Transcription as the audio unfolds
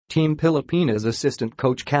Team Pilipinas assistant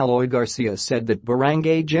coach Caloy Garcia said that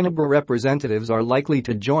Barangay Ginebra representatives are likely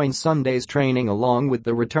to join Sunday's training along with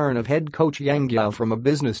the return of head coach Yeng Guiao from a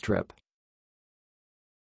business trip.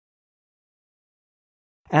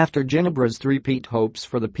 After Ginebra's three-peat hopes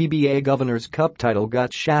for the PBA Governors Cup title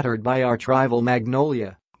got shattered by archrival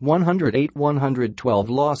Magnolia, 108-112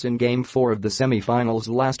 loss in Game 4 of the semifinals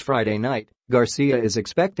last Friday night, Garcia is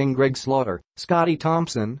expecting Greg Slaughter, Scottie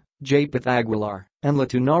Thompson, Japeth Aguilar, and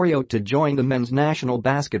Tenorio to join the men's national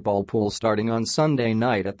basketball pool starting on Sunday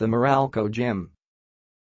night at the Meralco Gym.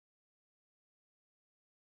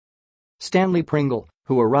 Stanley Pringle,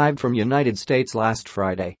 who arrived from United States last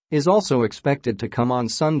Friday, is also expected to come on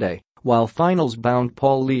Sunday, while finals-bound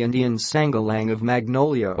Paul Lee and Ian Sangalang of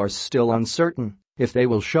Magnolia are still uncertain if they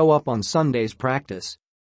will show up on Sunday's practice.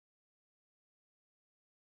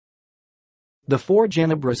 The four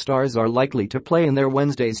Ginebra stars are likely to play in their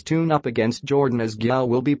Wednesday's tune-up against Jordan as Guiao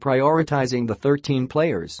will be prioritizing the 13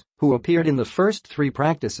 players who appeared in the first three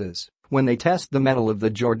practices when they test the mettle of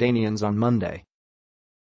the Jordanians on Monday.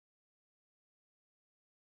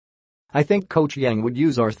 "I think Coach Yeng would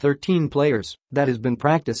use our 13 players that has been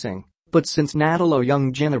practicing, but since Natalo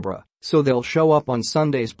young Ginebra, so they'll show up on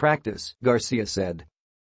Sunday's practice," Garcia said.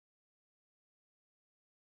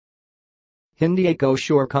 "Hindi ako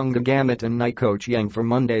sure kung gagamitin ni Coach Yeng for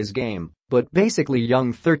Monday's game, but basically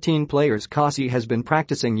young 13 players kasi has been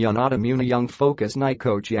practicing yun at muna young focus ni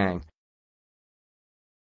Coach Yeng."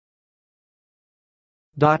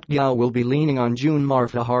 Guiao will be leaning on June Mar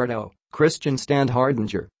Fajardo, Christian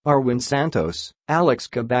Standhardinger, Arwin Santos, Alex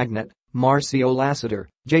Cabagnet, Marcio Lassiter,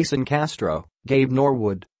 Jason Castro, Gabe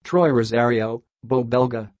Norwood, Troy Rosario, Bo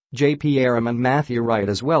Belga, J.P. Aram and Matthew Wright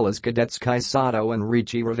as well as cadets Caicedo and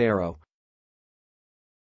Richie Rivero.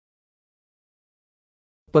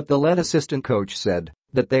 But the lead assistant coach said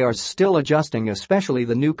that they are still adjusting, especially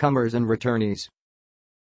the newcomers and returnees.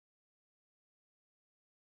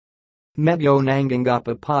 "Medyo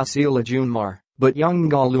nangangapa pa sila Junmar, but young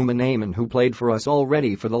Galuma naman who played for us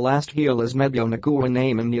already for the last heel is medyo nakuha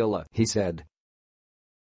naman nila," he said.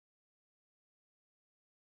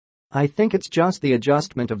 "I think it's just the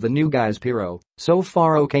adjustment of the new guys pero, so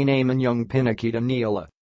far okay naman yung pinakita nila."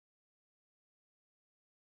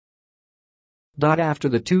 After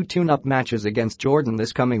the two tune-up matches against Jordan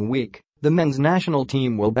this coming week, the men's national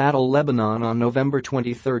team will battle Lebanon on November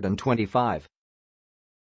 23 and 25.